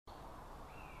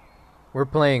We're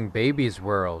playing Baby's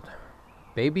World.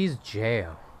 Baby's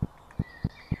Jail.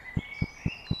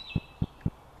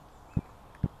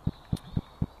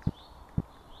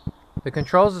 The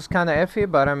controls is kind of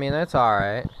iffy, but I mean, it's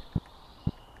alright.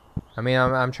 I mean,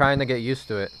 I'm trying to get used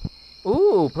to it.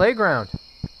 Ooh, playground.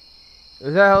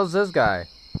 Who the hell's this guy?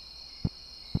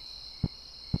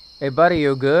 Hey, buddy,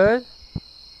 you good?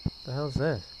 What the hell's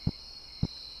this?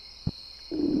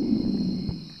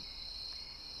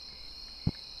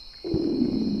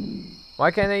 Why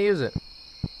can't I use it?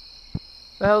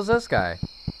 The hell's this guy?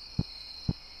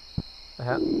 The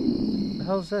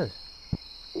hell's this?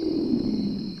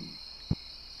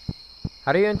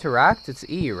 How do you interact? It's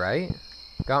E, right?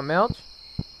 Got milk?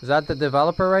 Is that the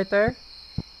developer right there?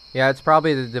 Yeah, it's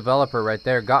probably the developer right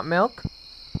there. Got milk?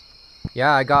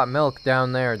 Yeah, I got milk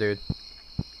down there, dude.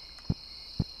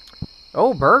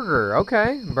 Oh, burger.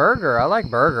 Okay, burger. I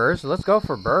like burgers. Let's go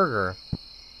for burger.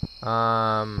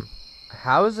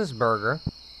 How is this burger?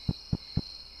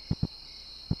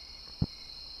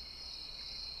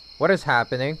 What is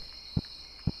happening?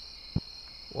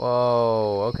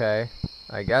 Whoa, okay.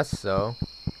 I guess so.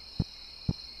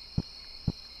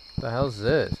 What the hell's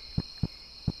this?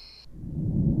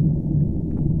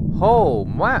 Oh,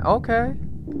 my, okay.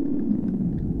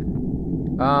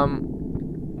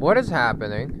 What is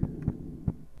happening?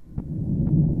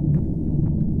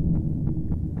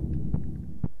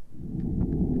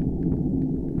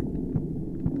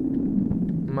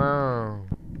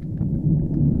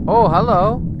 Oh,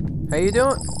 hello. How you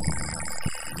doing?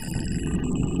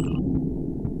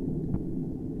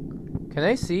 Can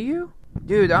I see you?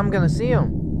 Dude, I'm gonna see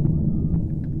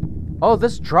him. Oh,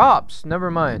 this drops.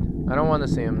 Never mind. I don't want to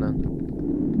see him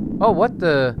then. Oh, what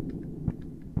the?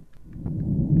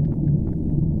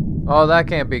 Oh, that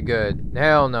can't be good.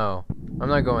 Hell no. I'm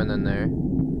not going in there.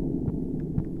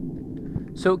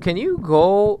 So, can you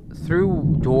go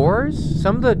through doors?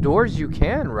 Some of the doors you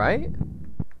can, right?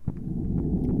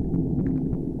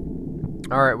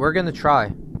 Alright, we're gonna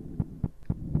try.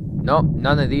 Nope,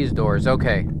 none of these doors.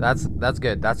 Okay, that's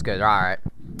good. That's good. Alright.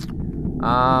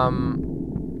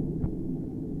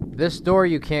 This door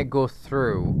you can't go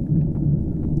through.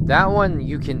 That one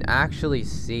you can actually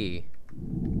see.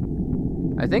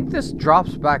 I think this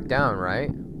drops back down,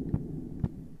 right?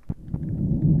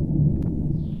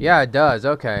 Yeah, it does.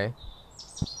 Okay.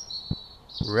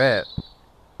 Rip.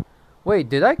 Wait,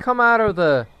 did I come out of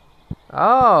the...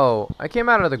 Oh, I came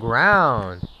out of the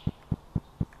ground.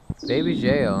 Baby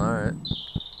jail, alright.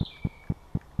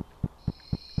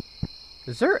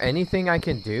 Is there anything I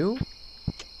can do?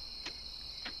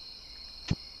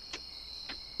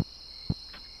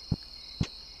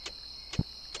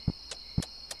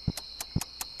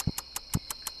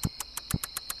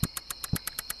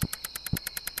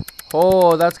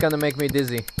 Oh, that's gonna make me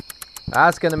dizzy.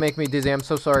 That's gonna make me dizzy. I'm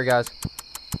so sorry, guys.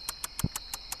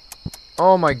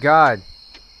 Oh my god.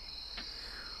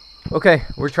 Okay,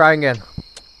 we're trying again.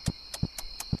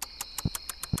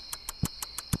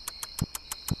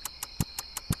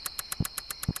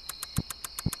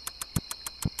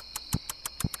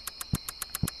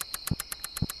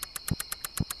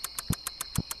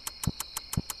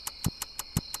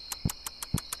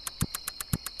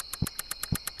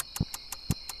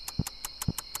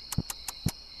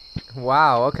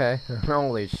 Wow, okay.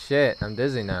 Holy shit, I'm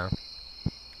dizzy now.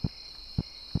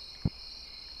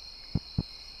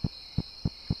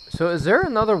 So is there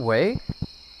another way?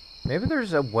 Maybe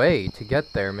there's a way to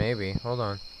get there, maybe. Hold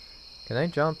on. Can I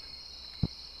jump?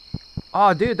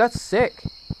 Oh, dude, that's sick.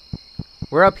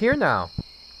 We're up here now.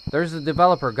 There's the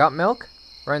developer. Got milk?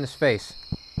 Right in his face.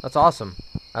 That's awesome.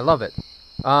 I love it.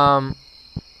 Who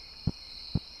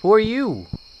are you?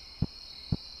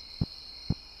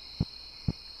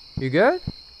 You good?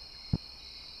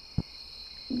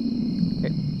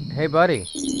 Hey, buddy.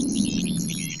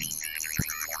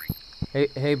 Hey,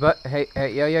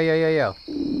 yo.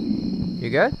 You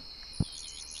good?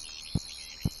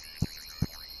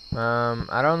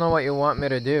 I don't know what you want me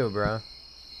to do, bruh.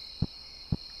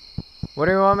 What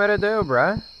do you want me to do,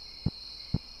 bruh?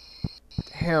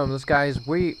 Damn, this guy's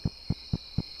weak.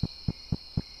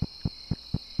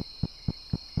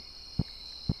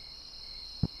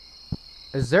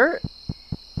 Is there...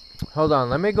 Hold on,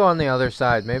 let me go on the other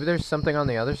side. Maybe there's something on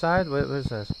the other side? What is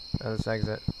this? Oh, this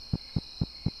exit.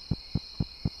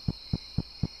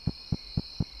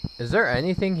 Is there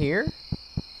anything here?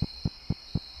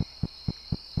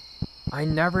 I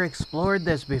never explored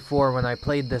this before when I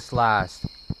played this last.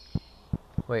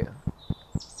 Wait.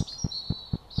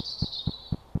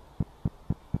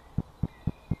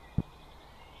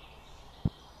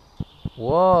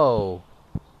 Whoa.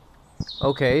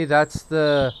 Okay, that's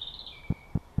the...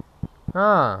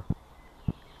 Huh.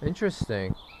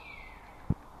 Interesting.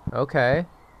 Okay.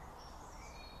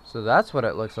 So that's what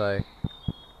it looks like.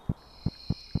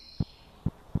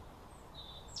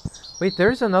 Wait,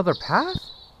 there's another path?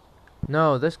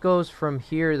 No, this goes from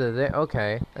here to there.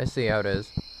 Okay, I see how it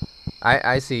is.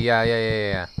 I see.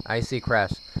 Yeah. I see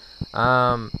Crest.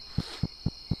 Oh,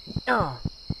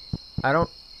 I don't.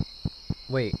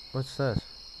 Wait, what's this?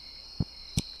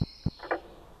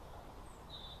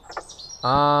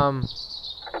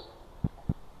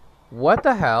 What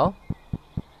the hell?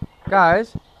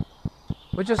 Guys,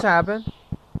 what just happened?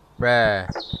 Bruh.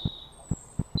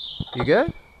 You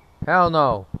good? Hell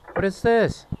no. What is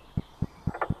this?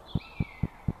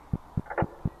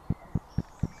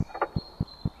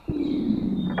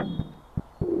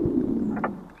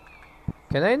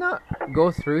 Can I not go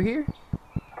through here?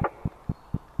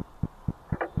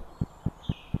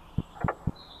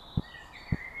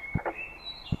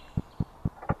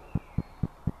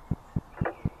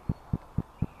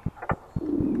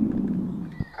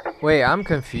 Wait, I'm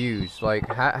confused. Like,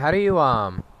 how do you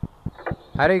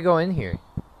go in here?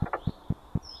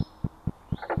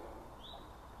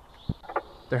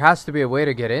 There has to be a way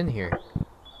to get in here.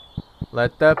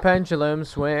 Let the pendulum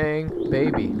swing,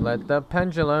 baby. Let the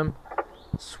pendulum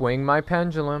swing my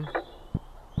pendulum.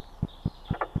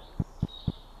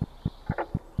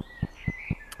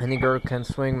 Any girl can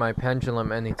swing my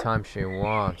pendulum anytime she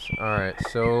wants. Alright,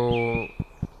 so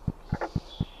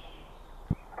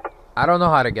I don't know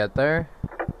how to get there.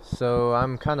 So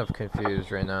I'm kind of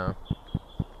confused right now.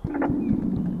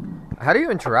 How do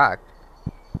you interact?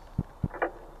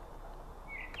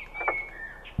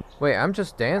 Wait, I'm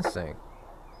just dancing.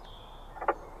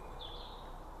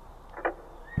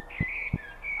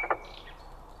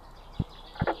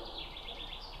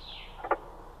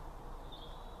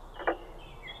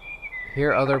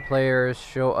 Hear other players,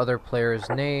 show other players'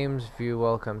 names, view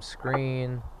welcome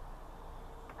screen.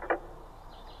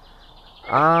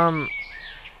 I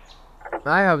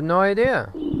have no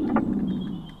idea.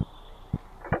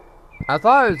 I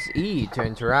thought it was E to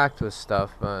interact with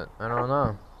stuff, but I don't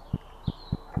know.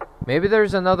 Maybe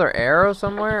there's another arrow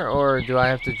somewhere, or do I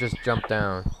have to just jump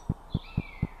down?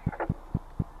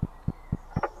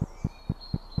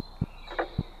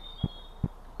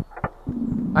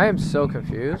 I am so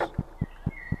confused.